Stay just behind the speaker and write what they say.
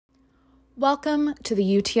Welcome to the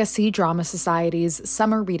UTSC Drama Society's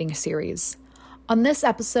Summer Reading Series. On this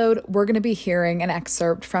episode, we're going to be hearing an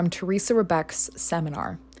excerpt from Teresa Rebeck's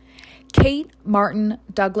seminar. Kate, Martin,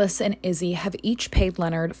 Douglas, and Izzy have each paid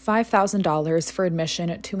Leonard $5,000 for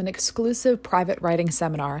admission to an exclusive private writing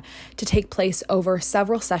seminar to take place over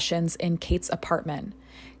several sessions in Kate's apartment.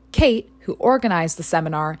 Kate, who organized the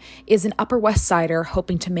seminar, is an Upper West Sider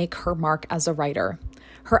hoping to make her mark as a writer.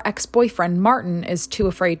 Her ex-boyfriend, Martin, is too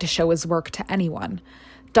afraid to show his work to anyone.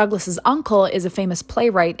 Douglas's uncle is a famous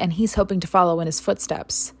playwright, and he's hoping to follow in his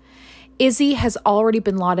footsteps. Izzy has already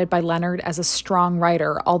been lauded by Leonard as a strong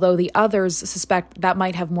writer, although the others suspect that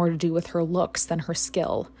might have more to do with her looks than her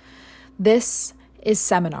skill. This is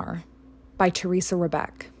Seminar by Teresa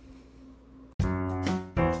Rebeck.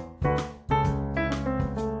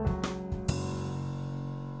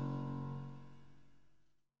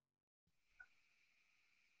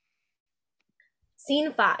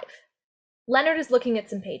 Scene 5. Leonard is looking at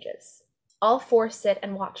some pages. All four sit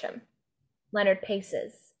and watch him. Leonard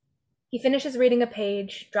paces. He finishes reading a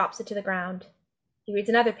page, drops it to the ground. He reads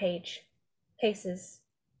another page, paces,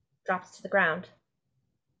 drops it to the ground.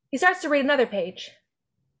 He starts to read another page.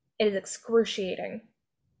 It is excruciating.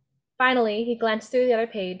 Finally, he glances through the other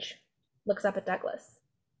page, looks up at Douglas.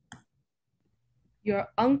 Your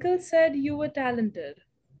uncle said you were talented.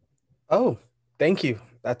 Oh, thank you.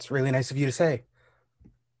 That's really nice of you to say.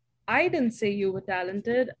 I didn't say you were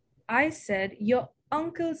talented. I said your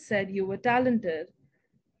uncle said you were talented.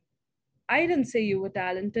 I didn't say you were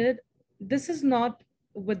talented. This is not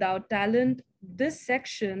without talent. This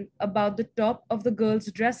section about the top of the girls'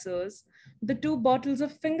 dressers, the two bottles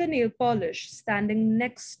of fingernail polish standing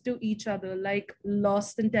next to each other like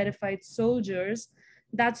lost and terrified soldiers,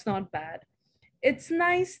 that's not bad. It's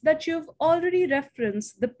nice that you've already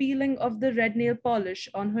referenced the peeling of the red nail polish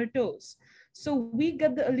on her toes. So we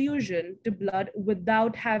get the allusion to blood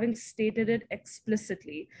without having stated it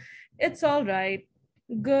explicitly. It's all right.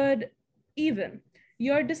 Good. Even.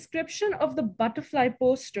 Your description of the butterfly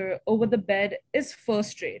poster over the bed is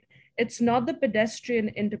first rate. It's not the pedestrian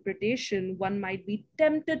interpretation one might be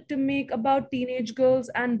tempted to make about teenage girls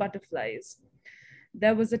and butterflies.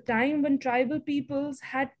 There was a time when tribal peoples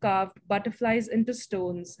had carved butterflies into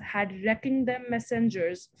stones, had reckoned them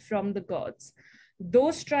messengers from the gods.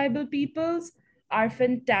 Those tribal peoples are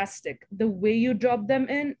fantastic. The way you drop them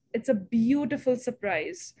in, it's a beautiful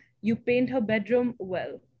surprise. You paint her bedroom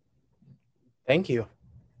well. Thank you.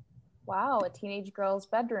 Wow, a teenage girl's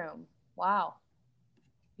bedroom. Wow.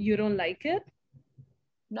 You don't like it?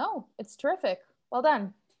 No, it's terrific. Well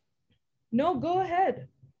done. No, go ahead.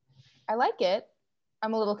 I like it.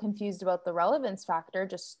 I'm a little confused about the relevance factor.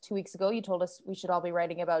 Just 2 weeks ago, you told us we should all be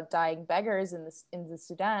writing about dying beggars in the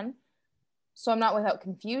Sudan. So I'm not without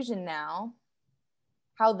confusion now.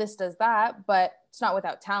 How this does that, but it's not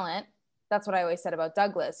without talent. That's what I always said about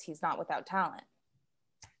Douglas. He's not without talent.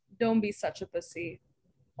 Don't be such a pussy.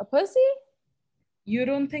 A pussy? You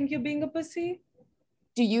don't think you're being a pussy?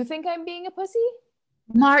 Do you think I'm being a pussy?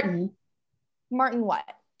 Martin. Martin what?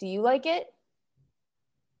 Do you like it?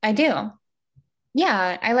 I do.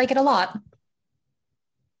 Yeah, I like it a lot.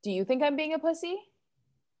 Do you think I'm being a pussy?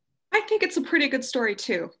 I think it's a pretty good story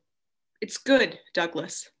too. It's good,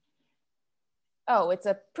 Douglas. Oh, it's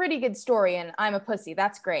a pretty good story and I'm a pussy.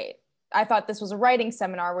 That's great. I thought this was a writing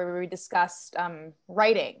seminar where we discussed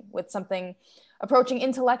writing with something approaching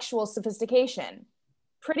intellectual sophistication.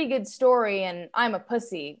 Pretty good story and I'm a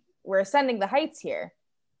pussy. We're ascending the heights here.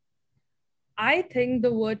 I think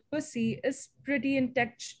the word pussy is pretty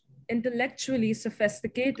intellectually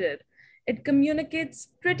sophisticated. It communicates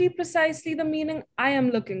pretty precisely the meaning I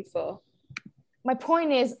am looking for. My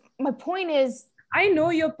point is, I know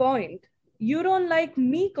your point. You don't like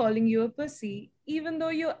me calling you a pussy, even though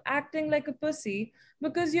you're acting like a pussy,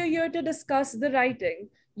 because you're here to discuss the writing.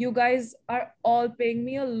 You guys are all paying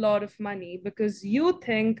me a lot of money because you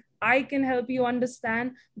think I can help you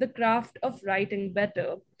understand the craft of writing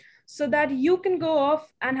better, so that you can go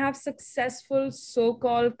off and have successful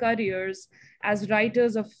so-called careers as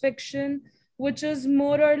writers of fiction, which is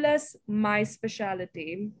more or less my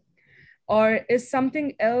specialty. Or is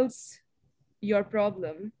something else your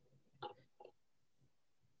problem?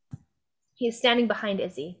 He is standing behind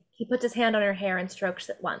Izzy. He puts his hand on her hair and strokes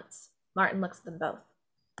it once. Martin looks at them both.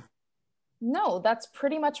 No, that's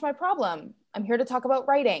pretty much my problem. I'm here to talk about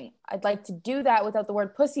writing. I'd like to do that without the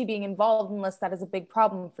word pussy being involved, unless that is a big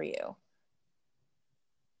problem for you.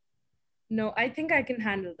 No, I think I can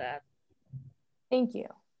handle that. Thank you.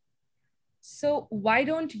 So why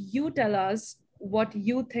don't you tell us what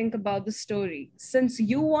you think about the story? Since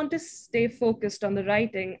you want to stay focused on the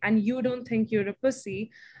writing and you don't think you're a pussy,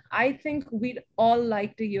 I think we'd all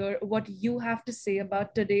like to hear what you have to say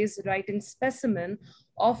about today's writing specimen,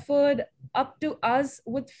 offered up to us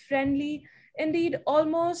with friendly, indeed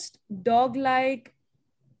almost dog like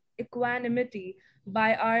equanimity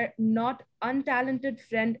by our not untalented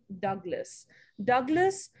friend Douglas.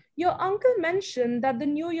 Douglas, your uncle mentioned that the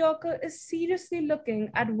New Yorker is seriously looking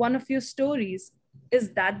at one of your stories.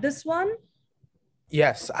 Is that this one?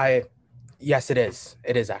 Yes, it is.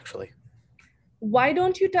 It is actually. Why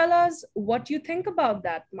don't you tell us what you think about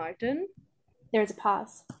that, Martin? There's a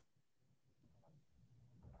pause.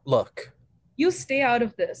 Look, You stay out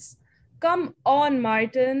of this. Come on,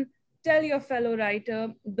 Martin. Tell your fellow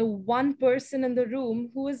writer, the one person in the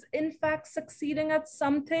room who is in fact succeeding at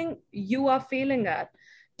something you are failing at.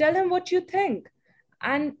 Tell him what you think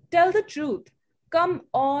and tell the truth. Come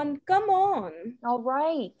on, come on. All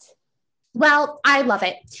right. Well, I love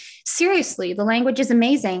it. Seriously, the language is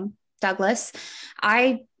amazing, Douglas.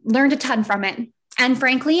 I learned a ton from it. And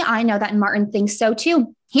frankly, I know that Martin thinks so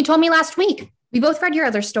too. He told me last week. We both read your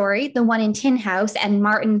other story, the one in Tin House, and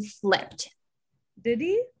Martin flipped. Did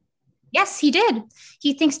he? Yes, he did.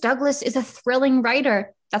 He thinks Douglas is a thrilling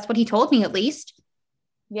writer. That's what he told me, at least.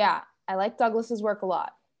 Yeah, I like Douglas's work a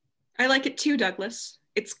lot. I like it too, Douglas.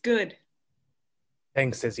 It's good.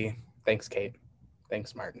 thanks, Izzy. Thanks, Kate.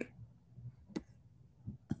 Thanks, Martin.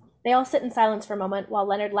 They all sit in silence for a moment while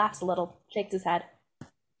Leonard laughs a little, shakes his head.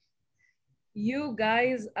 You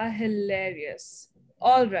guys are hilarious.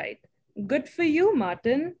 All right. Good for you,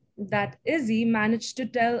 Martin, that Izzy managed to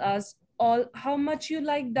tell us all how much you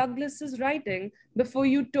like Douglas's writing before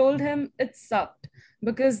you told him it sucked,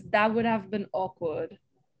 because that would have been awkward.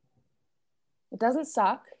 It doesn't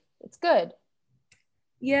suck. It's good.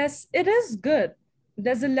 Yes, it is good.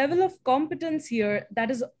 There's a level of competence here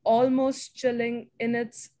that is almost chilling in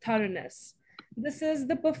its thoroughness. This is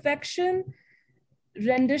the perfection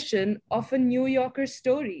rendition of a New Yorker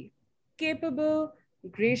story, capable,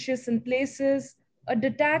 gracious in places, a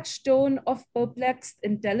detached tone of perplexed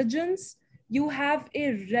intelligence. You have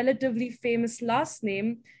a relatively famous last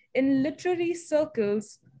name in literary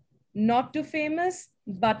circles, not too famous,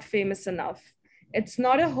 but famous enough. It's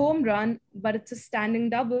not a home run, but it's a standing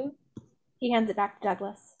double. He hands it back to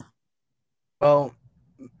Douglas. Well,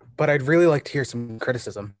 but I'd really like to hear some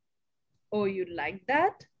criticism. Oh, you like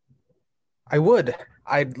that? I would.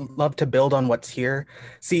 I'd love to build on what's here.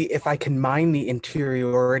 See, if I can mine the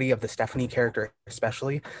interiority of the Stephanie character,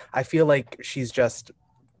 especially, I feel like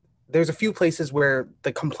there's a few places where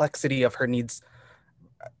the complexity of her needs.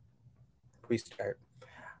 Restart.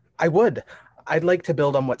 I'd like to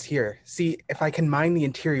build on what's here. See, if I can mine the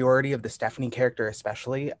interiority of the Stephanie character,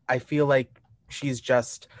 especially, I feel like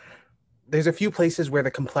there's a few places where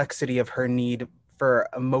the complexity of her need for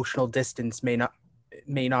emotional distance may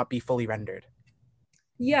not be fully rendered.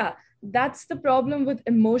 Yeah, that's the problem with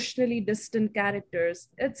emotionally distant characters.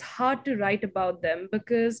 It's hard to write about them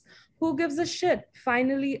because who gives a shit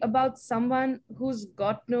finally about someone who's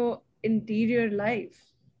got no interior life?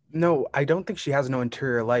 No, I don't think she has no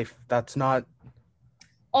interior life. That's not.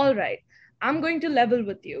 All right, I'm going to level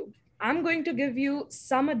with you. I'm going to give you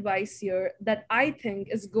some advice here that I think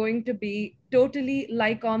is going to be totally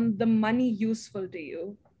like on the money useful to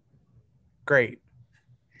you. Great.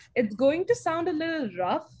 It's going to sound a little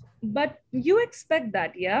rough, but you expect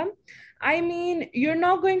that, yeah? I mean, you're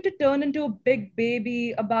not going to turn into a big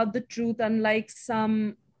baby about the truth unlike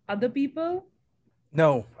some other people.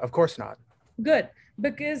 No, of course not. Good,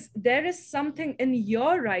 because there is something in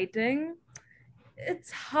your writing.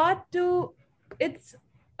 It's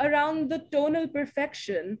around the tonal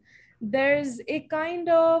perfection. There's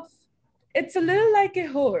it's a little like a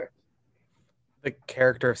whore. The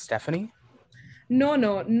character of Stephanie? No,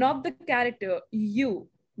 not the character, you.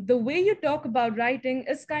 The way you talk about writing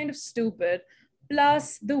is kind of stupid.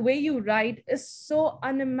 Plus, the way you write is so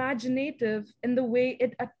unimaginative in the way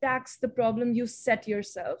it attacks the problem you set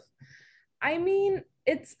yourself. I mean,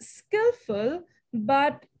 it's skillful,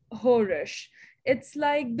 but whorish. It's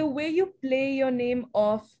like the way you play your name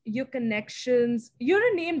off, your connections.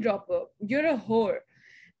 You're a name dropper, you're a whore.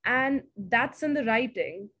 And that's in the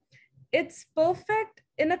writing. It's perfect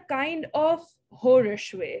in a kind of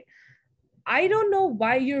whorish way. I don't know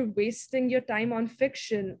why you're wasting your time on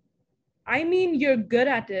fiction. I mean, you're good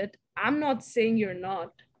at it. I'm not saying you're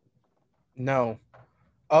not. No.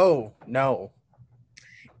 Oh, no.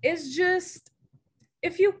 It's just,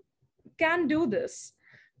 if you can do this,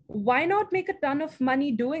 why not make a ton of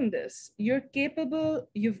money doing this? You're capable,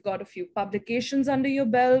 you've got a few publications under your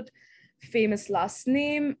belt, famous last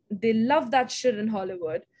name. They love that shit in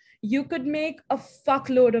Hollywood. You could make a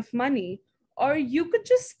fuckload of money. Or you could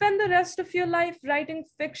just spend the rest of your life writing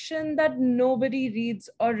fiction that nobody reads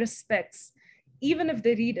or respects, even if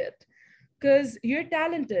they read it. Because you're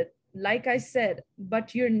talented, like I said,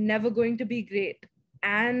 but you're never going to be great.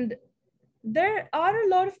 And there are a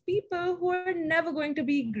lot of people who are never going to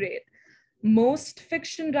be great. Most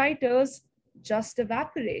fiction writers just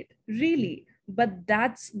evaporate, really. But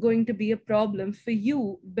that's going to be a problem for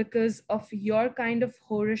you because of your kind of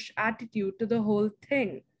whorish attitude to the whole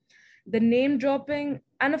thing. The name dropping,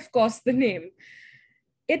 and of course, the name.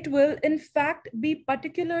 It will, in fact, be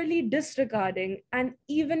particularly disregarding and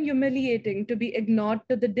even humiliating to be ignored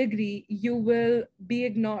to the degree you will be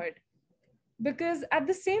ignored. Because at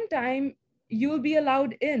the same time, you'll be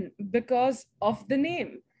allowed in because of the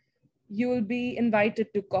name. You'll be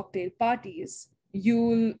invited to cocktail parties.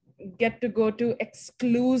 You'll get to go to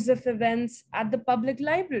exclusive events at the public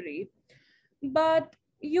library. But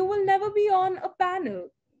you will never be on a panel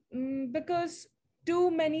because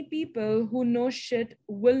too many people who know shit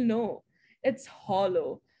will know. It's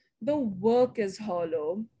hollow. The work is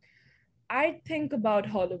hollow. I think about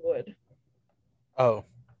Hollywood. Oh,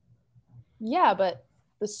 Yeah, but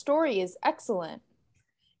the story is excellent.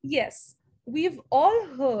 Yes, we've all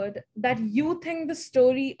heard that you think the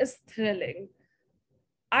story is thrilling.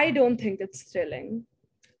 I don't think it's thrilling.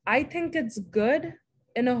 I think it's good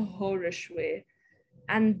in a whorish way.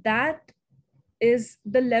 And that is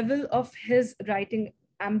the level of his writing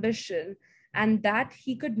ambition, and that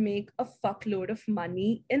he could make a fuckload of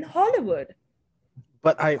money in Hollywood.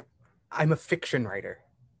 but I'm a fiction writer.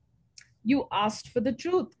 You asked for the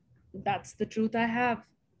truth. That's the truth I have.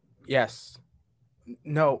 Yes.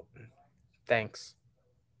 No. Thanks.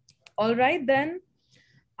 All right, then.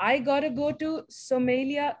 I gotta go to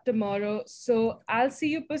Somalia tomorrow, so I'll see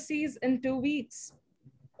you pussies in 2 weeks.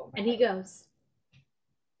 And he goes.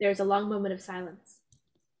 There's a long moment of silence.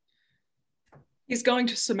 He's going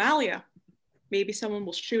to Somalia. Maybe someone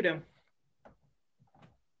will shoot him.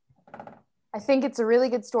 I think it's a really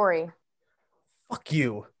good story. Fuck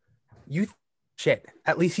you. Shit.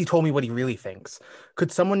 At least he told me what he really thinks.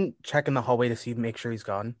 Could someone check in the hallway to make sure he's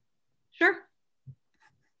gone? Sure.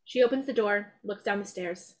 She opens the door, looks down the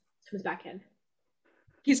stairs, comes back in.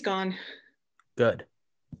 He's gone. Good.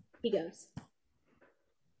 He goes.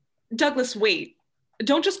 Douglas, wait.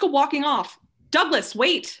 Don't just go walking off. Douglas,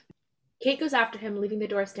 wait. Kate goes after him, leaving the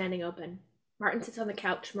door standing open. Martin sits on the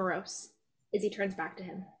couch, morose. Izzy turns back to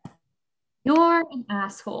him. You're an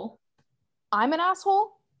asshole. I'm an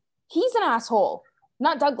asshole? He's an asshole.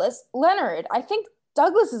 Not Douglas. Leonard. I think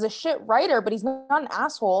Douglas is a shit writer, but he's not an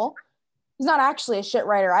asshole. He's not actually a shit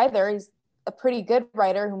writer either. He's a pretty good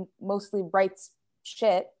writer who mostly writes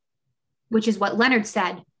shit. Which is what Leonard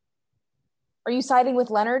said. Are you siding with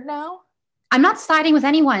Leonard now? I'm not siding with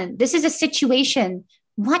anyone. This is a situation.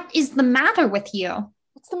 What is the matter with you?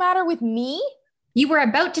 What's the matter with me? You were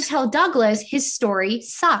about to tell Douglas his story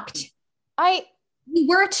sucked. You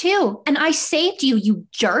were too, and I saved you, you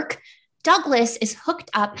jerk. Douglas is hooked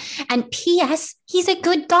up, and P.S., he's a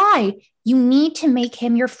good guy. You need to make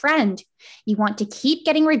him your friend. You want to keep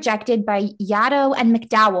getting rejected by Yaddo and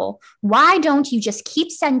McDowell. Why don't you just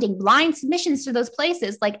keep sending blind submissions to those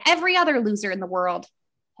places like every other loser in the world?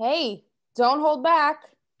 Hey, don't hold back.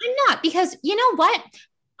 I'm not, because you know what?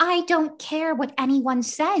 I don't care what anyone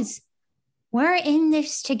says. We're in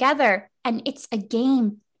this together, and it's a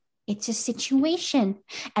game. It's a situation,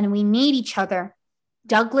 and we need each other.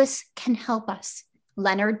 Douglas can help us.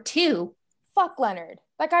 Leonard, too. Fuck Leonard.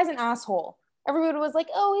 That guy's an asshole. Everybody was like,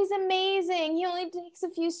 oh, he's amazing. He only takes a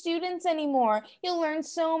few students anymore. You'll learn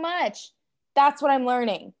so much. That's what I'm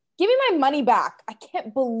learning. Give me my money back. I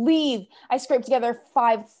can't believe I scraped together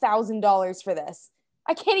 $5,000 for this.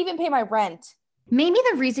 I can't even pay my rent. Maybe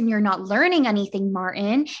the reason you're not learning anything,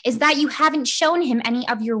 Martin, is that you haven't shown him any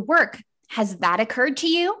of your work. Has that occurred to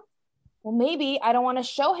you? Well, maybe I don't want to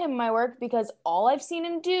show him my work because all I've seen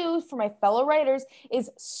him do for my fellow writers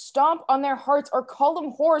is stomp on their hearts or call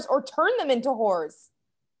them whores or turn them into whores.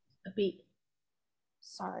 A beat.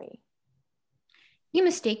 Sorry. You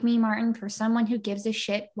mistake me, Martin, for someone who gives a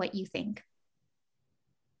shit what you think.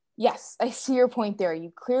 Yes, I see your point there.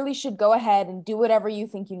 You clearly should go ahead and do whatever you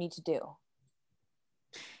think you need to do.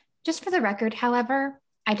 Just for the record, however,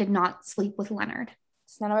 I did not sleep with Leonard.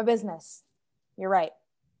 It's none of my business. You're right.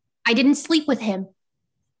 I didn't sleep with him.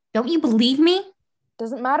 Don't you believe me?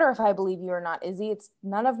 Doesn't matter if I believe you or not, Izzy. It's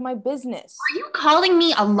none of my business. Are you calling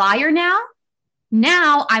me a liar now?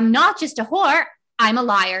 Now I'm not just a whore, I'm a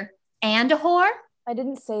liar. And a whore? I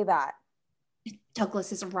didn't say that.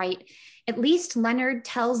 Douglas is right. At least Leonard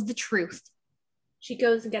tells the truth. She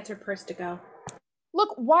goes and gets her purse to go.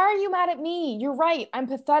 Look, why are you mad at me? You're right. I'm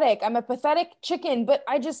pathetic. I'm a pathetic chicken, but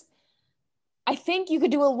I think you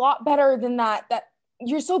could do a lot better than that. That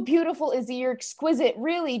you're so beautiful, Izzy. You're exquisite,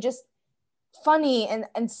 really just funny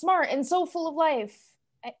and smart and so full of life.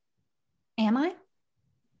 Am I?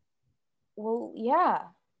 Well, yeah.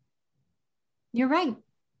 You're right.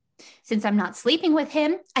 Since I'm not sleeping with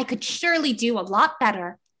him, I could surely do a lot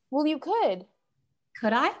better. Well, you could.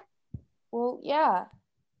 Could I? Well, yeah.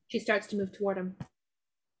 She starts to move toward him.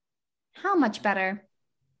 How much better?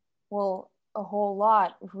 Well, a whole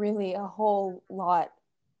lot. Really, a whole lot.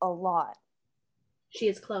 A lot. She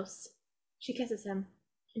is close. She kisses him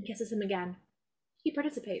and kisses him again. He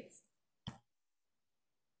participates.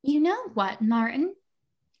 You know what, Martin?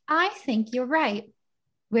 I think you're right.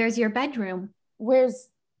 Where's your bedroom? Where's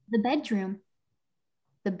the bedroom?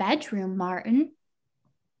 The bedroom, Martin.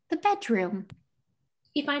 The bedroom.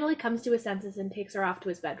 He finally comes to his senses and takes her off to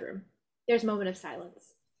his bedroom. There's a moment of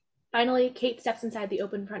silence. Finally, Kate steps inside the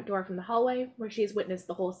open front door from the hallway, where she has witnessed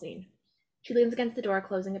the whole scene. She leans against the door,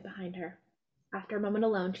 closing it behind her. After a moment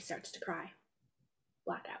alone, she starts to cry.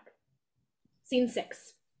 Blackout. Scene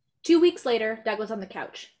 6. 2 weeks later, Douglas on the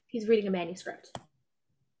couch. He's reading a manuscript.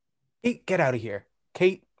 Kate, get out of here.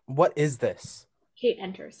 Kate, what is this? Kate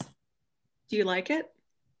enters. Do you like it?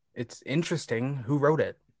 It's interesting. Who wrote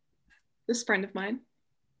it? This friend of mine.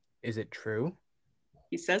 Is it true?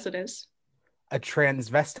 He says it is. A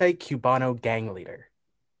transvestite Cubano gang leader.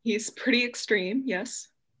 He's pretty extreme, yes.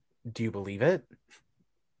 Do you believe it?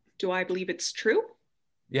 Do I believe it's true?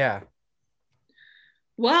 Yeah.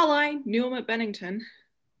 Well, I knew him at Bennington.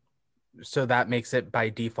 So that makes it by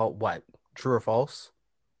default what? True or false?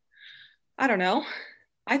 I don't know.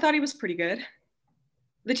 I thought he was pretty good.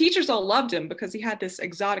 The teachers all loved him because he had this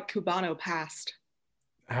exotic Cubano past.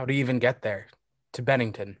 How do you even get there? To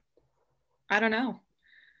Bennington? I don't know.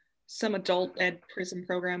 Some adult ed prison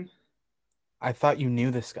program. I thought you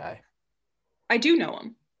knew this guy. I do know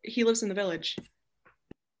him. He lives in the village.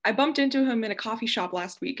 I bumped into him in a coffee shop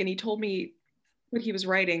last week and he told me what he was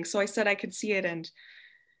writing, so I said I could see it and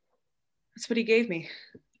that's what he gave me.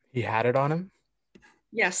 He had it on him?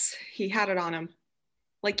 Yes, he had it on him.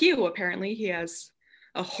 Like you, apparently, he has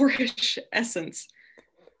a whorish essence.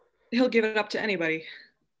 He'll give it up to anybody.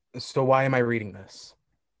 So why am I reading this?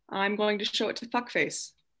 I'm going to show it to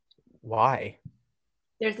Fuckface. Why?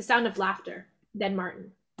 There's the sound of laughter. Then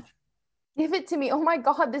Martin. Give it to me. Oh my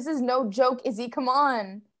God, this is no joke, Izzy. Come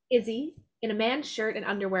on. Izzy, in a man's shirt and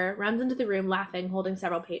underwear, runs into the room laughing, holding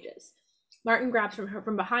several pages. Martin grabs her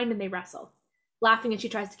from behind and they wrestle. Laughing, and she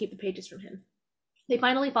tries to keep the pages from him. They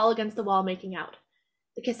finally fall against the wall, making out.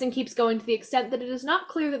 The kissing keeps going to the extent that it is not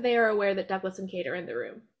clear that they are aware that Douglas and Kate are in the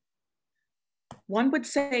room. One would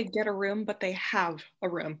say get a room, but they have a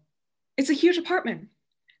room. It's a huge apartment.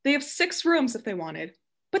 They have 6 rooms if they wanted,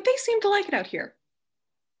 but they seem to like it out here.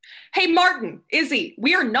 Hey, Martin, Izzy,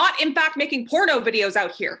 we are not in fact making porno videos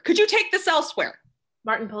out here. Could you take this elsewhere?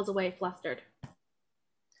 Martin pulls away, flustered.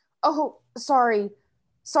 Oh, sorry.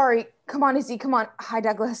 Sorry. Come on, Izzy. Come on. Hi,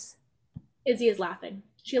 Douglas. Izzy is laughing.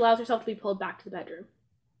 She allows herself to be pulled back to the bedroom.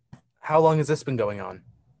 How long has this been going on?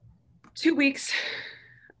 2 weeks.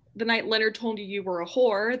 The night Leonard told you were a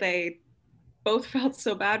whore, they both felt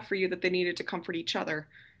so bad for you that they needed to comfort each other.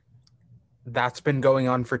 That's been going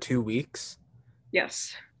on for 2 weeks?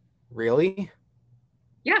 Yes. Really?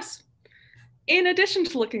 Yes. In addition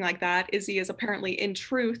to looking like that, Izzy is apparently, in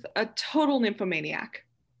truth, a total nymphomaniac,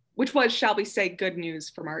 which was, shall we say, good news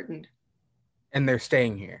for Martin. And they're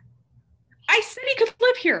staying here? I said he could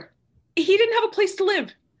live here. He didn't have a place to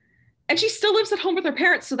live. And she still lives at home with her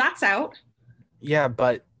parents, so that's out. Yeah,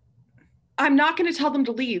 but... I'm not going to tell them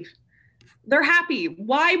to leave. They're happy.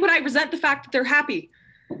 Why would I resent the fact that they're happy?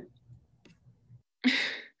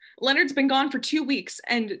 Leonard's been gone for 2 weeks,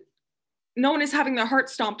 and no one is having their heart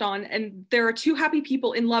stomped on, and there are 2 happy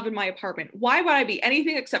people in love in my apartment. Why would I be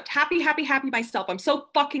anything except happy, happy, happy myself? I'm so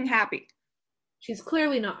fucking happy. She's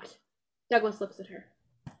clearly not. Douglas looks at her.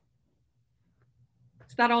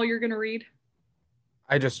 Is that all you're going to read?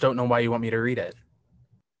 I just don't know why you want me to read it.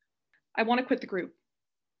 I want to quit the group.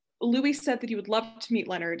 Louis said that he would love to meet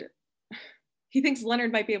Leonard. He thinks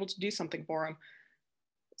Leonard might be able to do something for him.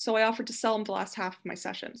 So I offered to sell him the last half of my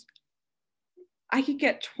sessions. I could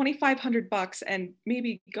get $2,500 and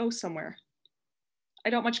maybe go somewhere.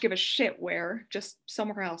 I don't much give a shit where, just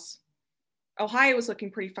somewhere else. Ohio is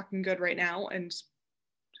looking pretty fucking good right now, and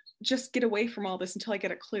just get away from all this until I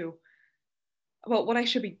get a clue about what I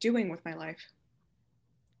should be doing with my life.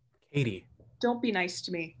 Katie. Don't be nice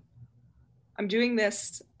to me. I'm doing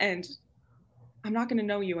this, and I'm not going to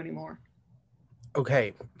know you anymore.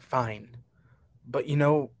 Okay, fine. But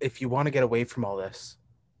if you want to get away from all this,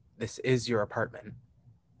 this is your apartment.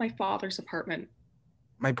 My father's apartment.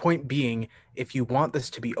 My point being, if you want this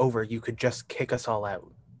to be over, you could just kick us all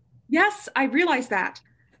out. Yes, I realize that.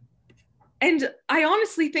 And I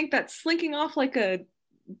honestly think that slinking off like a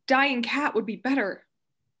dying cat would be better.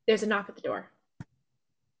 There's a knock at the door.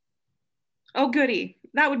 Oh, goody.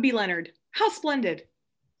 That would be Leonard. How splendid.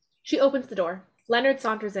 She opens the door. Leonard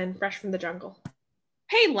saunters in, fresh from the jungle.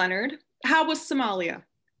 Hey, Leonard. How was Somalia?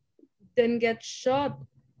 Didn't get shot.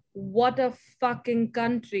 What a fucking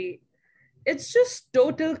country. It's just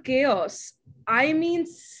total chaos. I mean,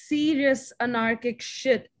 serious anarchic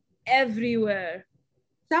shit everywhere.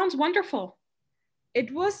 Sounds wonderful.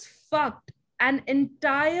 It was fucked. An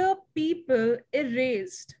entire people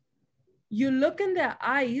erased. You look in their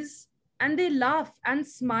eyes and they laugh and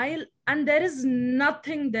smile, and there is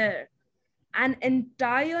nothing there. An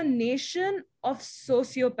entire nation of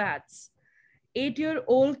sociopaths.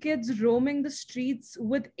 8-year-old kids roaming the streets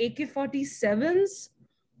with AK-47s.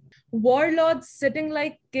 Warlords sitting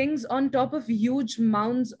like kings on top of huge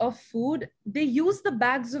mounds of food. They use the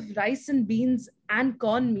bags of rice and beans and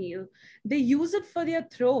cornmeal. They use it for their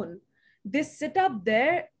throne. They sit up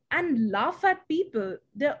there and laugh at people,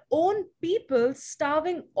 their own people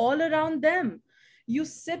starving all around them. You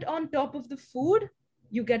sit on top of the food,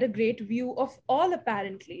 you get a great view of all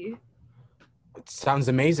apparently. It sounds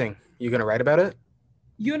amazing. You gonna write about it?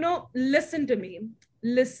 Listen to me.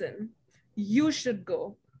 Listen. You should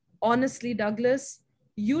go. Honestly, Douglas,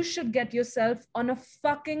 you should get yourself on a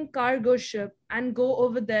fucking cargo ship and go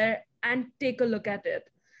over there and take a look at it.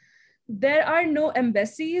 There are no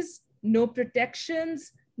embassies, no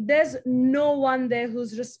protections. There's no one there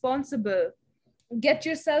who's responsible. Get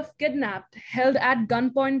yourself kidnapped, held at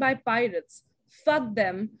gunpoint by pirates. Fuck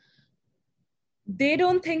them. They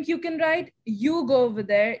don't think you can write. You go over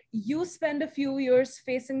there. You spend a few years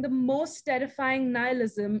facing the most terrifying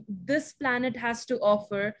nihilism this planet has to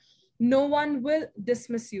offer. No one will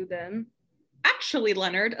dismiss you then. Actually,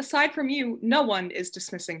 Leonard, aside from you, no one is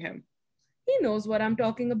dismissing him. He knows what I'm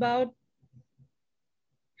talking about.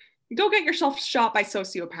 Go get yourself shot by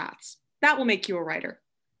sociopaths. That will make you a writer.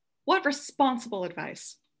 What responsible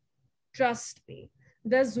advice. Trust me,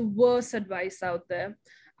 there's worse advice out there.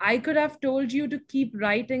 I could have told you to keep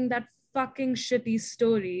writing that fucking shitty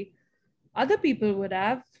story. Other people would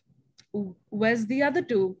have. Where's the other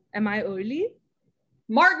two? Am I early?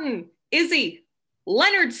 Martin, Izzy,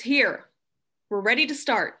 Leonard's here. We're ready to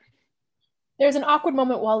start. There's an awkward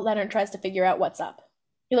moment while Leonard tries to figure out what's up.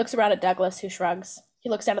 He looks around at Douglas, who shrugs. He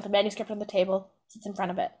looks down at the manuscript on the table, sits in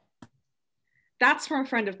front of it. That's from a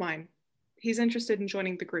friend of mine. He's interested in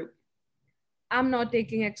joining the group. I'm not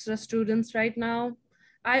taking extra students right now.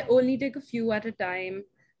 I only take a few at a time.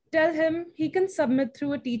 Tell him he can submit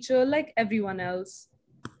through a teacher like everyone else.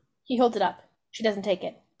 He holds it up. She doesn't take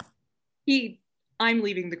it. I'm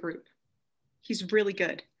leaving the group. He's really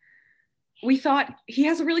good. We thought he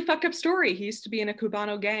has a really fucked up story. He used to be in a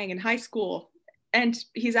Cubano gang in high school, and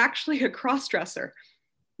he's actually a cross-dresser.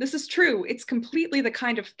 This is true. It's completely the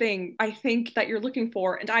kind of thing I think that you're looking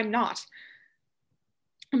for, and I'm not.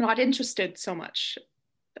 I'm not interested so much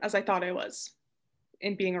as I thought I was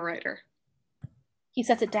in being a writer. He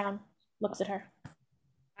sets it down, looks at her.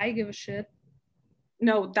 I give a shit.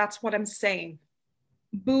 No, that's what I'm saying.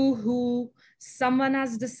 Boo-hoo. Someone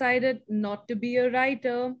has decided not to be a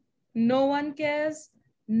writer. No one cares.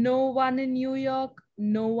 No one in New York.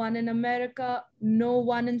 No one in America. No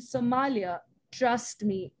one in Somalia. Trust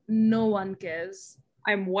me, no one cares.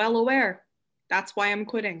 I'm well aware. That's why I'm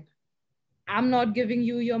quitting. I'm not giving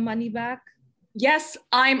you your money back. Yes,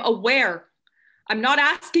 I'm aware. I'm not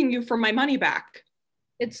asking you for my money back.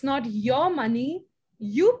 It's not your money.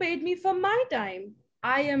 You paid me for my time.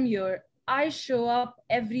 I am here. I show up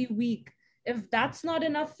every week. If that's not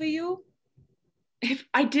enough for you. If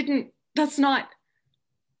I didn't, that's not.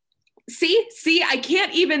 See, I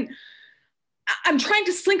can't even. I'm trying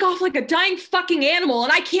to slink off like a dying fucking animal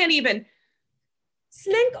and I can't even.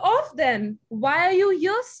 Slink off then. Why are you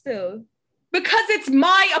here still? Because it's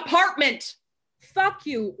my apartment. Fuck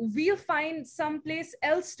you. We'll find someplace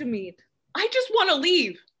else to meet. I just want to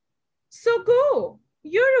leave. So go.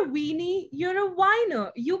 You're a weenie. You're a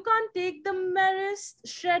whiner. You can't take the merest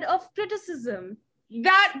shred of criticism.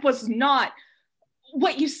 That was not.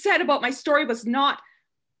 What you said about my story was not.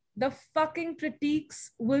 The fucking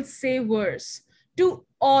critiques will say worse. To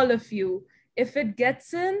all of you. If it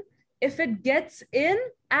gets in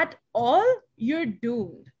at all, you're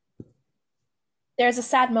doomed. There's a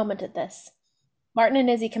sad moment at this. Martin and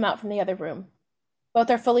Izzy come out from the other room.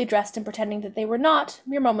 Both are fully dressed and pretending that they were not,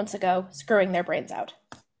 mere moments ago, screwing their brains out.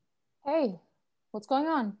 Hey, What's going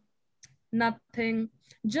on? Nothing.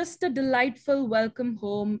 Just a delightful welcome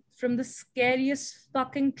home from the scariest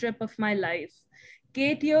fucking trip of my life.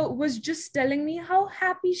 Kate here was just telling me how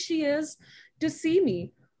happy she is to see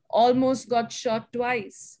me. Almost got shot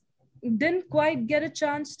twice. Didn't quite get a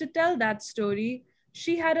chance to tell that story.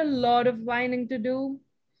 She had a lot of whining to do.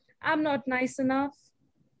 I'm not nice enough.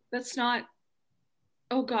 That's not.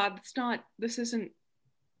 Oh God, that's not. This isn't.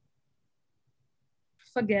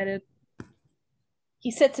 Forget it.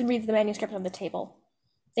 He sits and reads the manuscript on the table.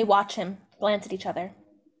 They watch him, glance at each other.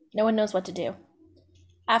 No one knows what to do.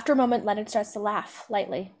 After a moment, Leonard starts to laugh,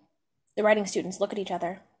 lightly. The writing students look at each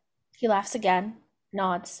other. He laughs again,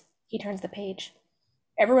 nods. He turns the page.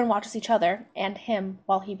 Everyone watches each other and him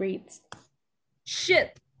while he reads.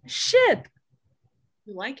 Shit! Shit!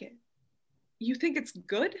 You like it? You think it's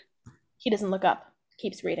good? He doesn't look up,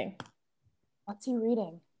 keeps reading. What's he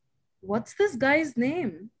reading? What's this guy's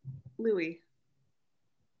name? Louis.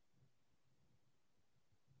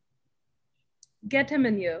 Get him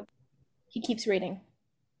in here. He keeps reading.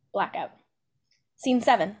 Blackout. Scene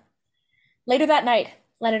 7. Later that night,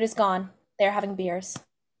 Leonard is gone. They are having beers.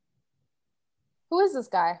 Who is this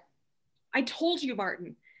guy? I told you,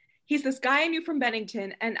 Martin. He's this guy I knew from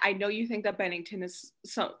Bennington, and I know you think that Bennington is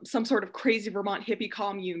some sort of crazy Vermont hippie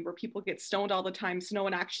commune where people get stoned all the time so no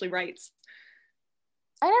one actually writes.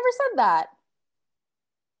 I never said that.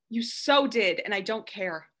 You so did, and I don't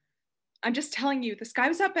care. I'm just telling you, this guy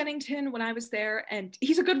was at Bennington when I was there, and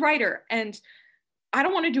he's a good writer, and I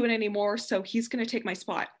don't want to do it anymore, so he's going to take my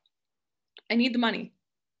spot. I need the money.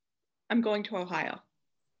 I'm going to Ohio.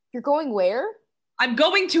 You're going where? I'm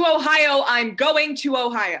going to Ohio. I'm going to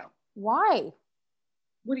Ohio. Why?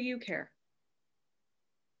 What do you care?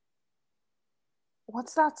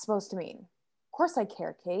 What's that supposed to mean? Of course I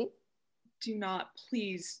care, Kate. Do not,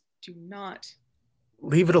 please, do not.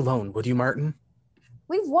 Leave it alone, would you, Martin?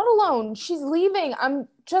 Leave what alone? She's leaving. I'm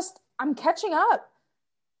catching up.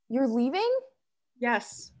 You're leaving?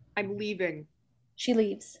 Yes, I'm leaving. She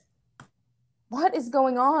leaves. What is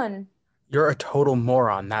going on? You're a total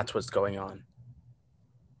moron, that's what's going on.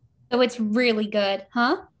 So it's really good,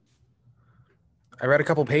 huh? I read a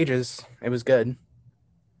couple pages. It was good.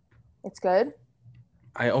 It's good.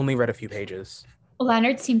 I only read a few pages.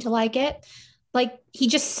 Leonard seemed to like it. Like he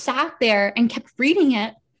just sat there and kept reading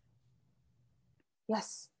it.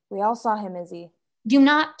 Yes, we all saw him, Izzy. Do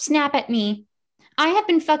not snap at me. I have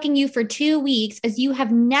been fucking you for 2 weeks. As you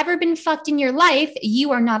have never been fucked in your life,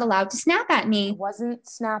 you are not allowed to snap at I me. wasn't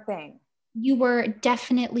snapping. You were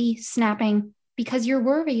definitely snapping because you're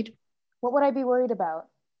worried. What would I be worried about?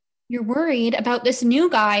 You're worried about this new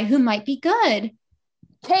guy who might be good.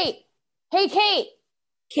 Kate! Hey, Kate!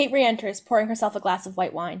 Kate re-enters, pouring herself a glass of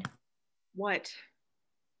white wine. What?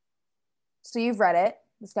 So you've read it,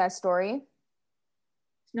 this guy's story,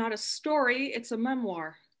 It's not a story, it's a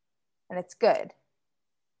memoir. and it's good.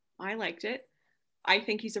 I liked it. I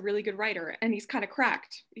think he's a really good writer, and he's kind of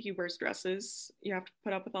cracked. He wears dresses. You have to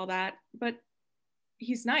put up with all that. But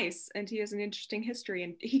he's nice, and he has an interesting history,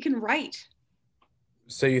 and he can write.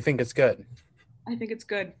 So you think it's good? I think it's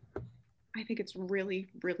good. I think it's really,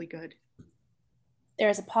 really good. There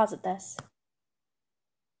is a pause at this.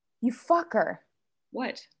 You fucker.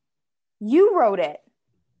 What? You wrote it.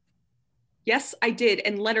 Yes, I did,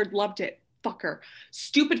 and Leonard loved it. Fucker.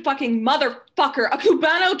 Stupid fucking motherfucker. A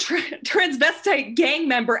Cubano transvestite gang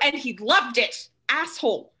member, and he loved it.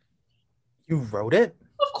 Asshole. You wrote it?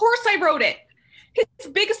 Of course I wrote it. His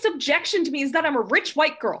biggest objection to me is that I'm a rich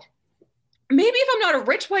white girl. Maybe if I'm not a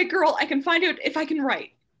rich white girl, I can find out if I can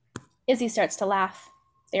write. Izzy starts to laugh.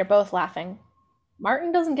 They are both laughing.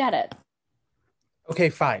 Martin doesn't get it. Okay,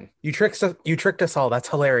 fine. You tricked us all. That's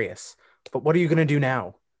hilarious. But what are you going to do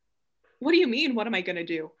now? What do you mean, what am I going to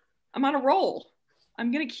do? I'm on a roll.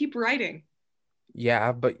 I'm going to keep writing.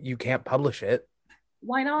 Yeah, but you can't publish it.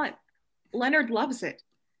 Why not? Leonard loves it.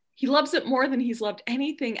 He loves it more than he's loved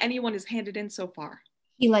anything anyone has handed in so far.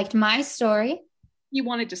 He liked my story. He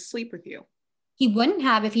wanted to sleep with you. He wouldn't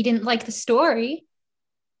have if he didn't like the story.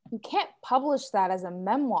 You can't publish that as a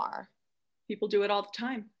memoir, People do it all the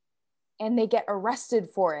time. and they get arrested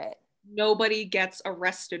for it. Nobody gets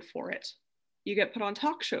arrested for it. You get put on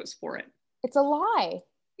talk shows for it. It's a lie.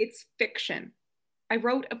 It's fiction. I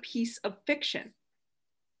wrote a piece of fiction.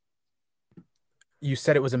 You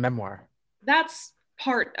said it was a memoir. That's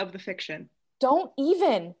part of the fiction. Don't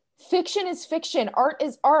even. Fiction is fiction. Art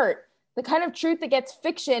is art. The kind of truth that gets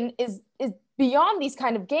fiction is beyond these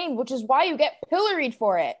kind of games, which is why you get pilloried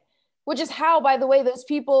for it. Which is how, by the way, those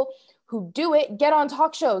people who do it get on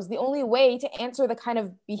talk shows. The only way to answer the kind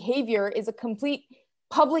of behavior is a complete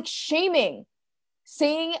public shaming.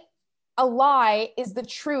 Saying a lie is the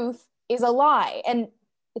truth is a lie. And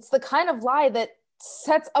it's the kind of lie that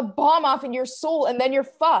sets a bomb off in your soul and then you're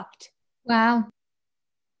fucked. Wow.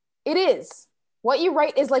 It is. What you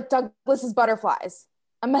write is like Douglas's butterflies,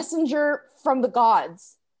 a messenger from the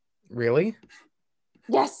gods. Really?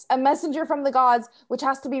 Yes, a messenger from the gods, which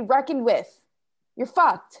has to be reckoned with. You're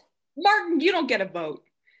fucked. Martin, you don't get a vote.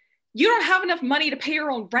 You don't have enough money to pay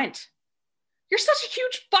your own rent. You're such a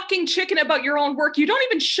huge fucking chicken about your own work. You don't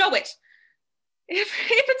even show it. If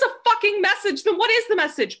it's a fucking message, then what is the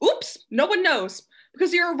message? Oops, no one knows.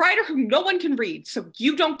 Because you're a writer who no one can read, so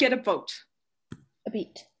you don't get a vote. A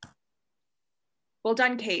beat. Well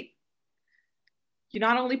done, Kate. You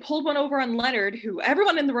not only pulled one over on Leonard, who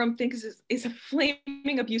everyone in the room thinks is a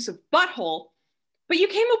flaming abusive butthole, but you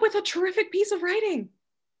came up with a terrific piece of writing.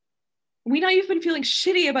 We know you've been feeling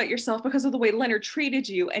shitty about yourself because of the way Leonard treated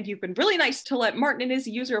you, and you've been really nice to let Martin and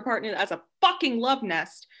Izzy use your apartment as a fucking love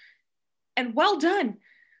nest. And well done.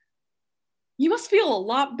 You must feel a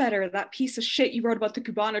lot better that piece of shit you wrote about the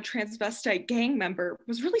Cubano transvestite gang member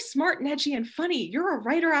was really smart and edgy and funny. You're a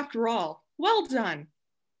writer after all. Well done.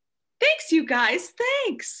 Thanks, you guys.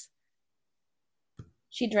 Thanks.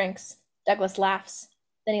 She drinks. Douglas laughs.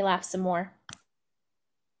 Then he laughs some more.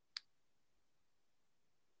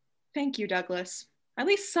 Thank you, Douglas. At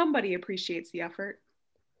least somebody appreciates the effort.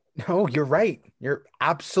 No, you're right. You're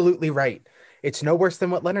absolutely right. It's no worse than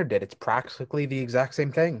what Leonard did. It's practically the exact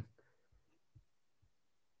same thing.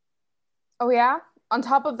 Oh, yeah? On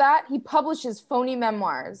top of that, he publishes phony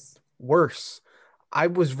memoirs. Worse. I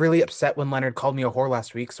was really upset when Leonard called me a whore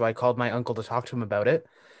last week, so I called my uncle to talk to him about it,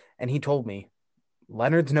 and he told me,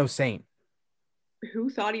 Leonard's no saint. Who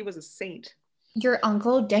thought he was a saint? Your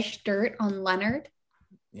uncle dished dirt on Leonard?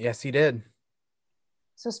 Yes, he did.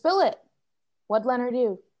 So spill it. What'd Leonard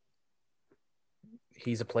do?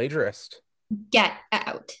 He's a plagiarist. Get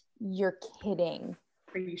out. You're kidding.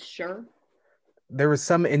 Are you sure? There was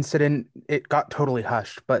some incident, it got totally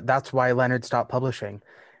hushed, but that's why Leonard stopped publishing.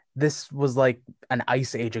 This was like an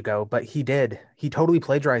ice age ago, but he did. He totally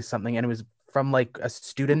plagiarized something, and it was from like a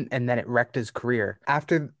student, and then it wrecked his career.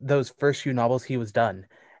 After those first few novels, he was done.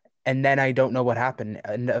 And then I don't know what happened.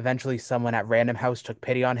 And eventually someone at Random House took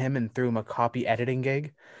pity on him and threw him a copy editing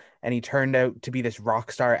gig. And he turned out to be this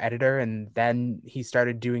rock star editor. And then he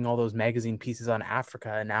started doing all those magazine pieces on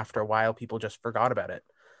Africa. And after a while, people just forgot about it.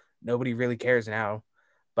 Nobody really cares now.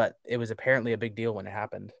 But it was apparently a big deal when it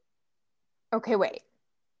happened. Okay, wait.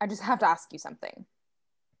 I just have to ask you something.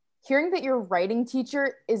 Hearing that your writing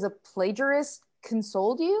teacher is a plagiarist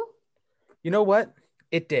consoled you? You know what?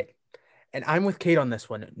 It did. And I'm with Kate on this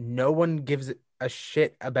one. No one gives a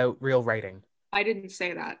shit about real writing. I didn't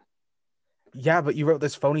say that. Yeah, but you wrote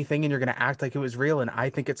this phony thing and you're going to act like it was real, and I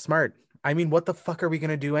think it's smart. I mean, what the fuck are we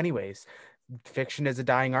going to do anyways? Fiction is a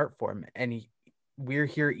dying art form, and we're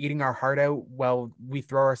here eating our heart out while we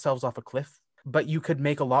throw ourselves off a cliff. But you could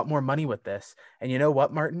make a lot more money with this. And you know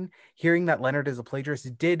what, Martin? Hearing that Leonard is a plagiarist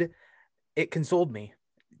it consoled me.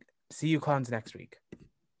 See you clowns next week.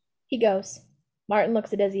 He goes. Martin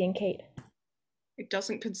looks at Izzy and Kate. It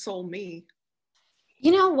doesn't console me.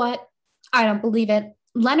 You know what? I don't believe it.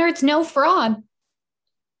 Leonard's no fraud.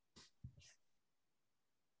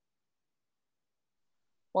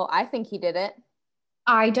 Well, I think he did it.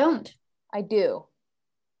 I don't. I do.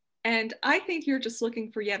 And I think you're just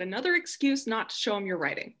looking for yet another excuse not to show him your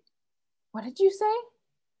writing. What did you say?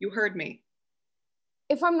 You heard me.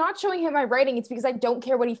 If I'm not showing him my writing, it's because I don't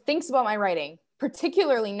care what he thinks about my writing,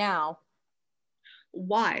 particularly now.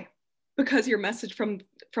 Why? Because your message from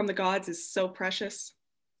the gods is so precious?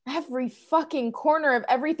 Every fucking corner of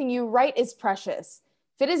everything you write is precious.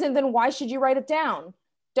 If it isn't, then why should you write it down?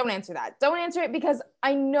 Don't answer that. Don't answer it, because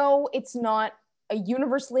I know it's not a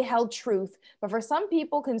universally held truth, but for some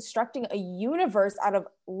people, constructing a universe out of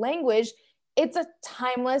language, it's a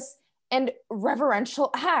timeless and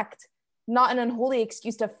reverential act, not an unholy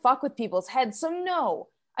excuse to fuck with people's heads. So no,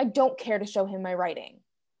 I don't care to show him my writing.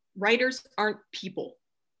 Writers aren't people.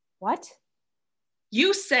 What?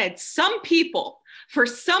 You said some people. For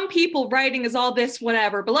some people, writing is all this,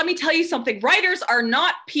 whatever. But let me tell you something. Writers are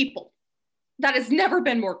not people. That has never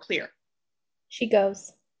been more clear. She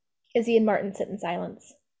goes. Izzy and Martin sit in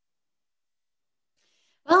silence.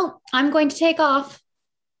 Well, I'm going to take off.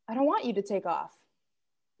 I don't want you to take off.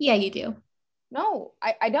 Yeah, you do. No,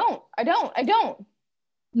 I don't.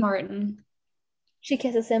 Martin. She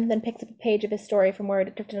kisses him, then picks up a page of his story from where it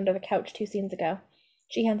had drifted under the couch 2 scenes ago.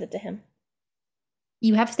 She hands it to him.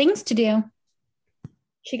 You have things to do.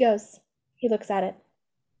 She goes. He looks at it.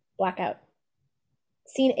 Blackout.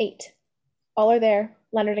 Scene 8. All are there.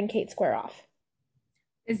 Leonard and Kate square off.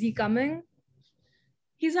 Is he coming?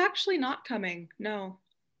 He's actually not coming, no.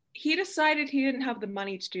 He decided he didn't have the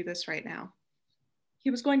money to do this right now.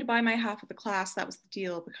 He was going to buy my half of the class, that was the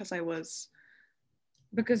deal,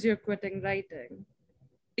 Because you're quitting writing.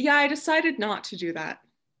 Yeah, I decided not to do that.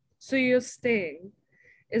 So you're staying.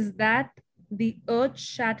 Is that the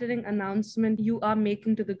earth-shattering announcement you are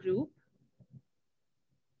making to the group?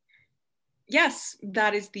 Yes,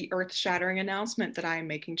 that is the earth-shattering announcement that I am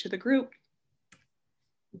making to the group.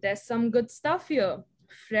 There's some good stuff here,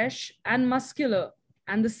 fresh and muscular,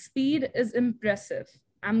 and the speed is impressive.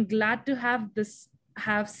 I'm glad to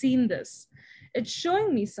have seen this. It's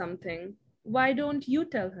showing me something. Why don't you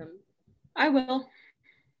tell him? I will.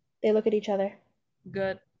 They look at each other.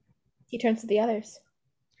 Good. He turns to the others.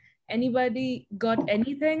 Anybody got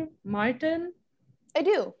anything? Martin? I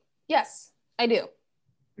do. Yes, I do.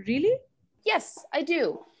 Really? Yes, I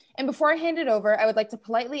do. And before I hand it over, I would like to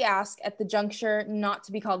politely ask at the juncture not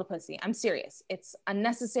to be called a pussy. I'm serious. It's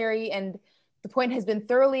unnecessary and the point has been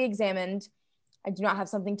thoroughly examined. I do not have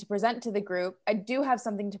something to present to the group. I do have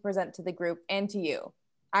something to present to the group and to you.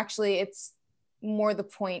 Actually, it's more the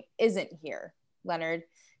point isn't here, Leonard.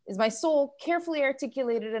 Is my soul carefully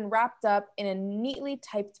articulated and wrapped up in a neatly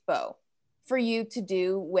typed bow for you to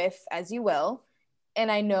do with as you will. And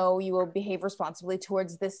I know you will behave responsibly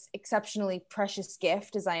towards this exceptionally precious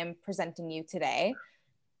gift as I am presenting you today.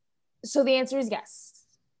 So the answer is yes.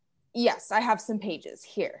 Yes, I have some pages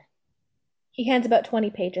here. He hands about 20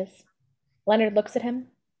 pages. Leonard looks at him,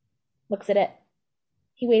 looks at it.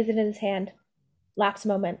 He weighs it in his hand, laughs a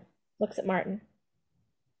moment, looks at Martin.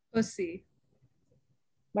 Pussy.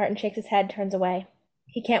 Martin shakes his head, turns away.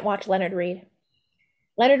 He can't watch Leonard read.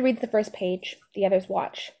 Leonard reads the first page. The others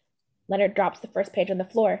watch. Leonard drops the first page on the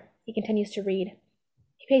floor. He continues to read.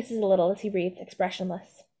 He paces a little as he reads,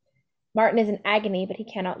 expressionless. Martin is in agony, but he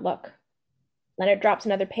cannot look. Leonard drops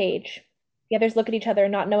another page. The others look at each other,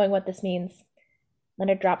 not knowing what this means.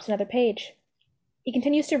 Leonard drops another page. He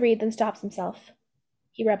continues to read, then stops himself.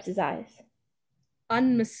 He rubs his eyes.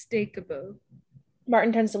 Unmistakable.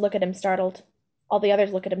 Martin turns to look at him, startled. All the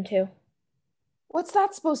others look at him, too. What's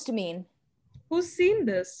that supposed to mean? Who's seen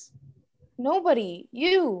this? Nobody.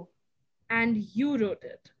 You. And you wrote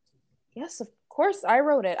it. Yes, of course. I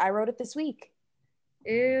wrote it. I wrote it this week.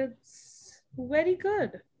 It's very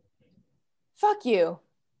good. Fuck you.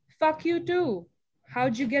 Fuck you too.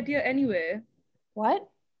 How'd you get here anyway? What?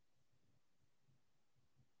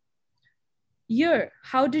 Here.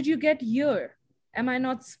 How did you get here? Am I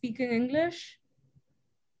not speaking English?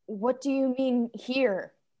 What do you mean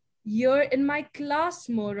here? You're in my class,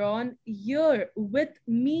 moron. You're with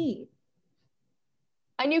me.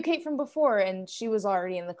 I knew Kate from before and she was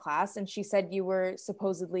already in the class and she said you were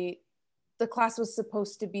the class was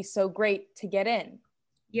supposed to be so great to get in.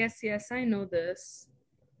 Yes, I know this.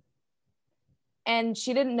 And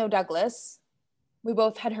she didn't know Douglas. We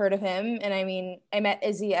both had heard of him. And I met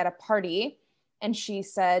Izzy at a party and she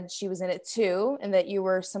said she was in it too and that you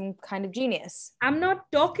were some kind of genius. I'm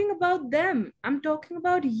not talking about them. I'm talking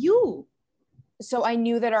about you. So I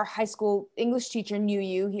knew that our high school English teacher knew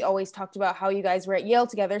you. He always talked about how you guys were at Yale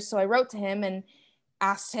together. So I wrote to him and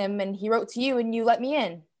asked him and he wrote to you and you let me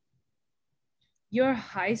in. Your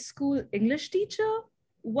high school English teacher?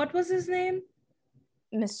 What was his name?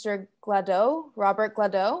 Mr. Gladeau, Robert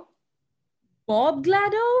Gladeau. Bob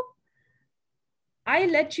Gladeau? I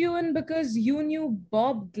let you in because you knew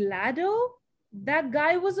Bob Gladeau? That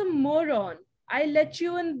guy was a moron. I let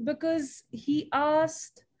you in because he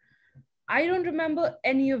asked... I don't remember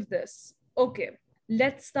any of this. Okay,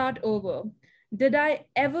 let's start over. Did I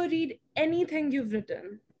ever read anything you've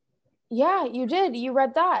written? Yeah, you did. You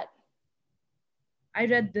read that. I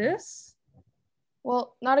read this?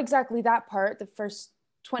 Well, not exactly that part, the first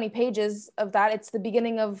 20 pages of that. It's the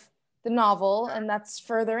beginning of the novel, and that's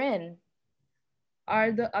further in.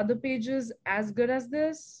 Are the other pages as good as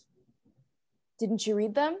this? Didn't you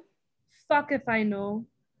read them? Fuck if I know.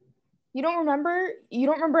 You don't remember? You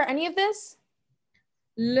don't remember any of this?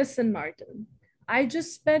 Listen, Martin. I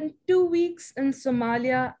just spent 2 weeks in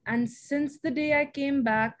Somalia, and since the day I came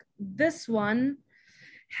back, this one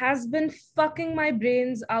has been fucking my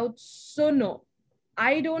brains out, so no.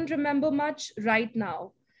 I don't remember much right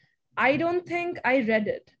now. I don't think I read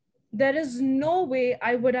it. There is no way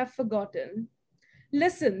I would have forgotten.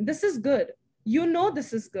 Listen, this is good. You know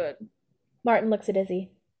this is good. Martin looks at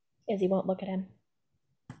Izzy. Izzy won't look at him.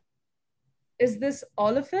 Is this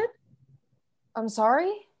all of it? I'm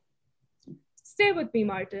sorry? Stay with me,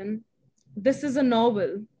 Martin. This is a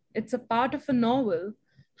novel. It's a part of a novel.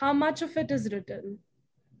 How much of it is written?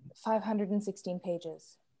 516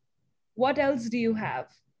 pages. What else do you have?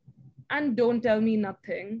 And don't tell me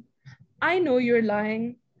nothing. I know you're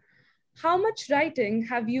lying. How much writing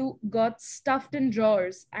have you got stuffed in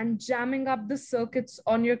drawers and jamming up the circuits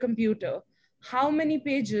on your computer? How many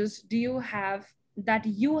pages do you have that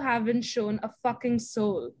you haven't shown a fucking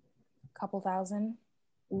soul? Couple thousand.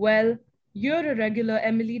 Well, you're a regular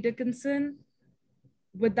Emily Dickinson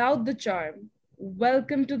without the charm.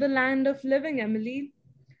 Welcome to the land of living, Emily.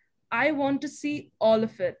 I want to see all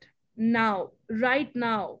of it. Now, right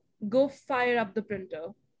now. Go fire up the printer.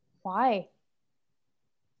 Why?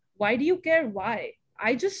 Why do you care why?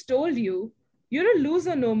 I just told you. You're a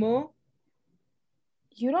loser, Nomo.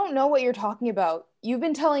 You don't know what you're talking about. You've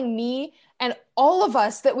been telling me and all of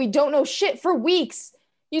us that we don't know shit for weeks.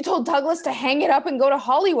 You told Douglas to hang it up and go to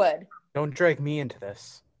Hollywood. Don't drag me into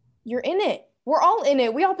this. You're in it. We're all in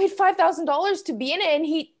it. We all paid $5,000 to be in it, and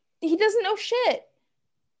he doesn't know shit.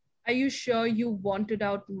 Are you sure you wanted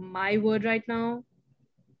out my word right now?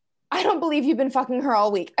 I don't believe you've been fucking her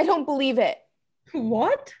all week. I don't believe it.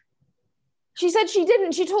 What? She said she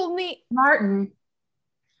didn't. She told me. Martin.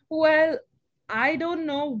 Well, I don't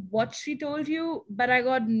know what she told you, but I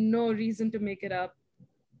got no reason to make it up.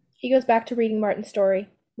 He goes back to reading Martin's story.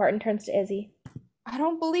 Martin turns to Izzy. I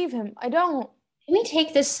don't believe him. I don't. Can we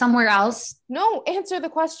take this somewhere else? No, answer the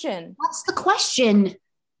question. What's the question?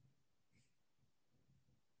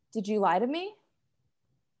 Did you lie to me?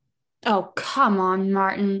 Oh, come on,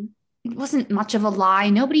 Martin. It wasn't much of a lie.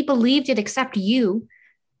 Nobody believed it except you.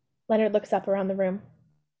 Leonard looks up around the room.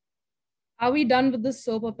 Are we done with the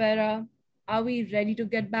soap opera? Are we ready to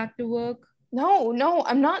get back to work? No,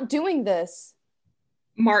 I'm not doing this.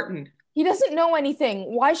 Martin. He doesn't know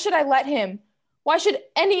anything. Why should I let him? Why should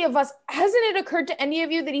any of us? Hasn't it occurred to any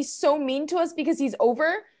of you that he's so mean to us because he's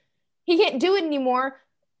over? He can't do it anymore.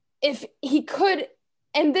 If he could,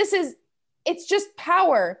 and it's just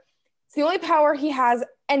power. It's the only power he has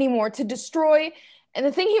anymore to destroy. And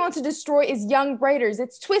the thing he wants to destroy is young writers.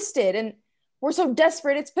 It's twisted. And we're so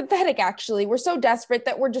desperate. It's pathetic, actually. We're so desperate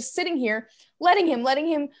that we're just sitting here, letting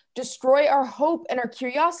him destroy our hope and our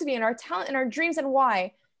curiosity and our talent and our dreams. And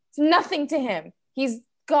why? It's nothing to him. He's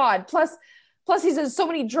God. Plus he says so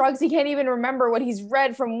many drugs, he can't even remember what he's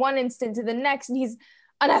read from one instant to the next. And he's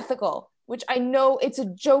unethical, which I know it's a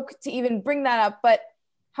joke to even bring that up, but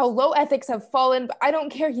how low ethics have fallen. But I don't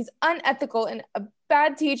care. He's unethical and a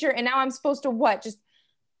bad teacher. And now I'm supposed to what? Just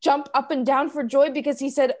jump up and down for joy because he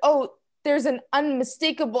said, oh, there's an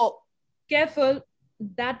unmistakable. Careful,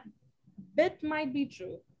 that bit might be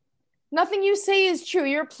true. Nothing you say is true.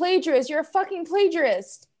 You're a plagiarist. You're a fucking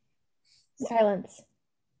plagiarist. Silence.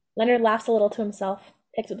 Leonard laughs a little to himself,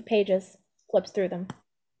 picks up the pages, flips through them.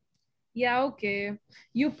 Yeah, okay.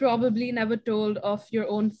 You probably never told of your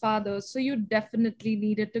own father, so you definitely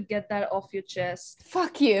needed to get that off your chest.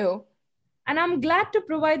 Fuck you. And I'm glad to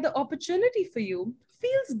provide the opportunity for you.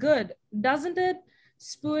 Feels good, doesn't it?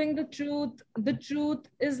 Spewing the truth. The truth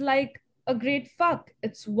is like a great fuck.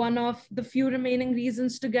 It's one of the few remaining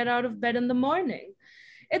reasons to get out of bed in the morning.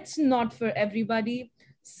 It's not for everybody.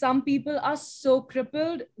 Some people are so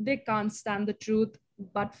crippled, they can't stand the truth.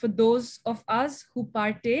 But for those of us who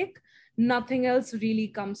partake, nothing else really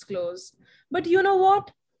comes close. But you know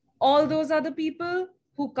what? All those other people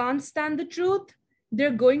who can't stand the truth,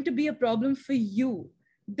 they're going to be a problem for you.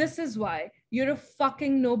 This is why you're a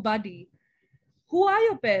fucking nobody. Who are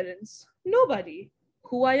your parents? Nobody.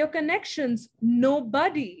 Who are your connections?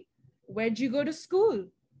 Nobody. Where'd you go to school?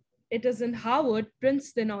 It isn't Harvard,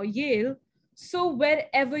 Princeton, or Yale. So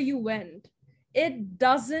wherever you went, it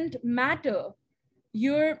doesn't matter.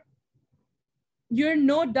 You're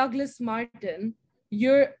no Douglas Martin.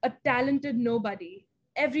 You're a talented nobody.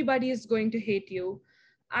 Everybody is going to hate you.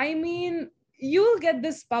 I mean, you'll get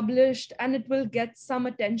this published and it will get some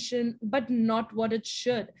attention, but not what it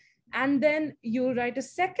should. And then you'll write a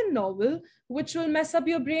second novel, which will mess up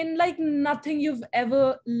your brain like nothing you've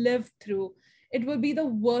ever lived through. It will be the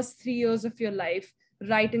worst 3 years of your life,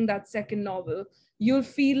 writing that second novel. You'll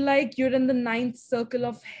feel like you're in the ninth circle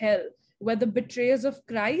of hell, where the betrayers of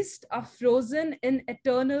Christ are frozen in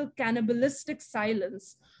eternal cannibalistic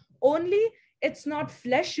silence. Only it's not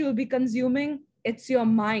flesh you'll be consuming, it's your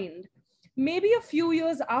mind. Maybe a few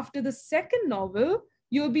years after the second novel,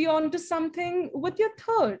 you'll be on to something with your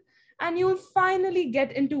third, and you'll finally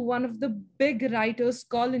get into one of the big writers'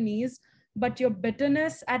 colonies, but your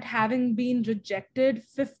bitterness at having been rejected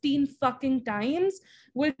 15 fucking times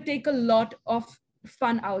will take a lot of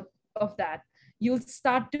fun out of that. You'll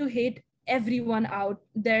start to hate everyone out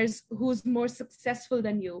there's who's more successful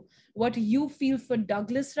than you. What you feel for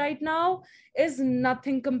Douglas right now is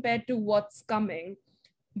nothing compared to what's coming.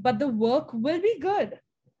 But the work will be good.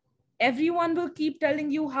 Everyone will keep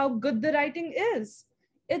telling you how good the writing is.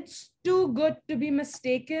 It's too good to be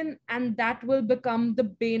mistaken, and that will become the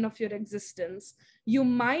bane of your existence. You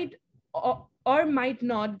might or might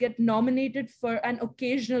not get nominated for an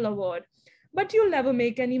occasional award, but you'll never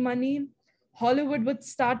make any money. Hollywood would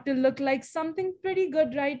start to look like something pretty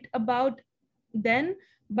good right about then,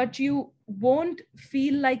 but you won't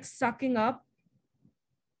feel like sucking up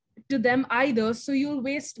to them either. So you'll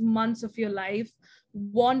waste months of your life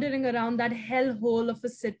wandering around that hellhole of a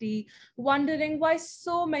city, wondering why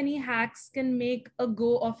so many hacks can make a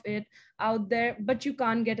go of it out there, but you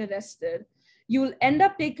can't get arrested. You'll end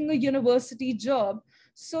up taking a university job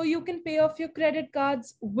so you can pay off your credit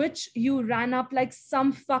cards, which you ran up like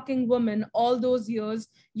some fucking woman all those years.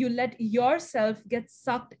 You let yourself get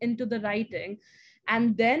sucked into the writing,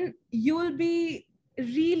 and then you'll be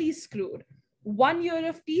really screwed. 1 year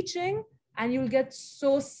of teaching, and you'll get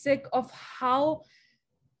so sick of how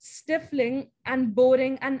stifling and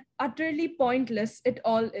boring and utterly pointless it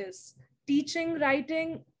all is. Teaching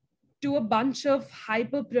writing to a bunch of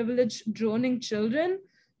hyper privileged droning children,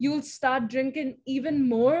 you'll start drinking even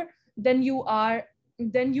more than you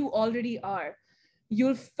already are.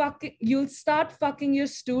 You'll start fucking your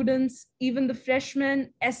students, even the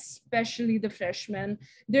freshmen, especially the freshmen.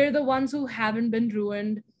 They're the ones who haven't been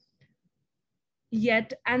ruined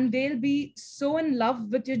yet, and they'll be so in love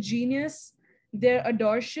with your genius. Their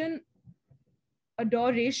adoration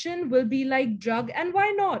will be like drug. And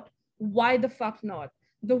why not? Why the fuck not?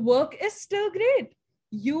 The work is still great.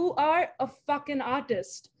 You are a fucking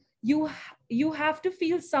artist. You have to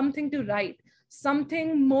feel something to write,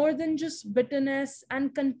 something more than just bitterness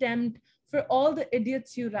and contempt for all the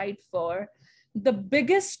idiots you write for. The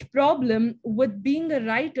biggest problem with being a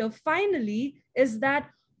writer, finally, is that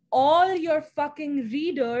all your fucking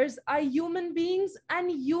readers are human beings,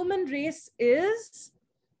 and human race is,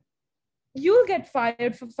 you'll get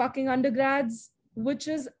fired for fucking undergrads, which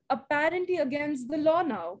is apparently against the law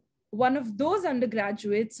now. One of those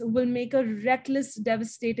undergraduates will make a reckless,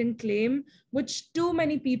 devastating claim, which too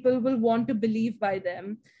many people will want to believe by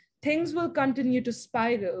them. Things will continue to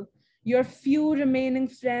spiral. Your few remaining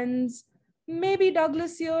friends, maybe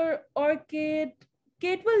Douglas here or Kate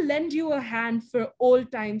will lend you a hand for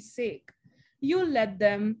old time's sake. You'll let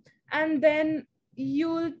them, and then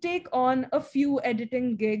you'll take on a few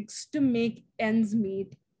editing gigs to make ends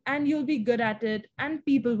meet, and you'll be good at it, and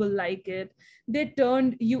people will like it. They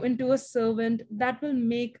turned you into a servant that will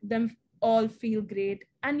make them all feel great,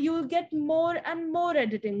 and you'll get more and more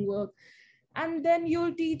editing work. And then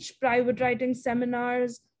you'll teach private writing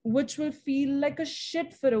seminars, which will feel like a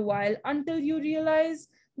shit for a while until you realize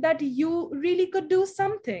that you really could do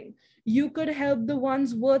something. You could help the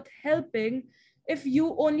ones worth helping if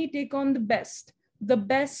you only take on the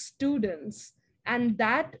best students, and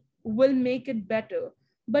that will make it better.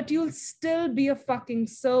 But you'll still be a fucking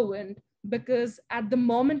servant, because at the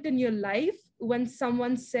moment in your life when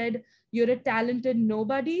someone said you're a talented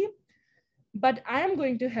nobody, but I am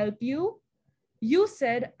going to help you, you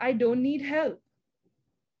said, I don't need help.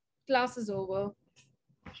 Class is over.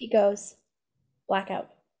 He goes.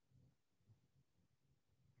 Blackout.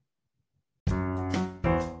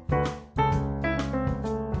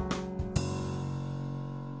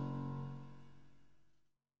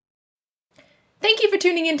 Thank you for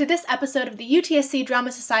tuning in to this episode of the UTSC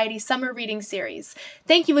Drama Society Summer Reading Series.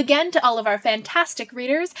 Thank you again to all of our fantastic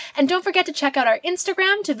readers, and don't forget to check out our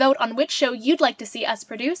Instagram to vote on which show you'd like to see us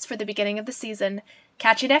produce for the beginning of the season.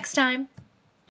 Catch you next time!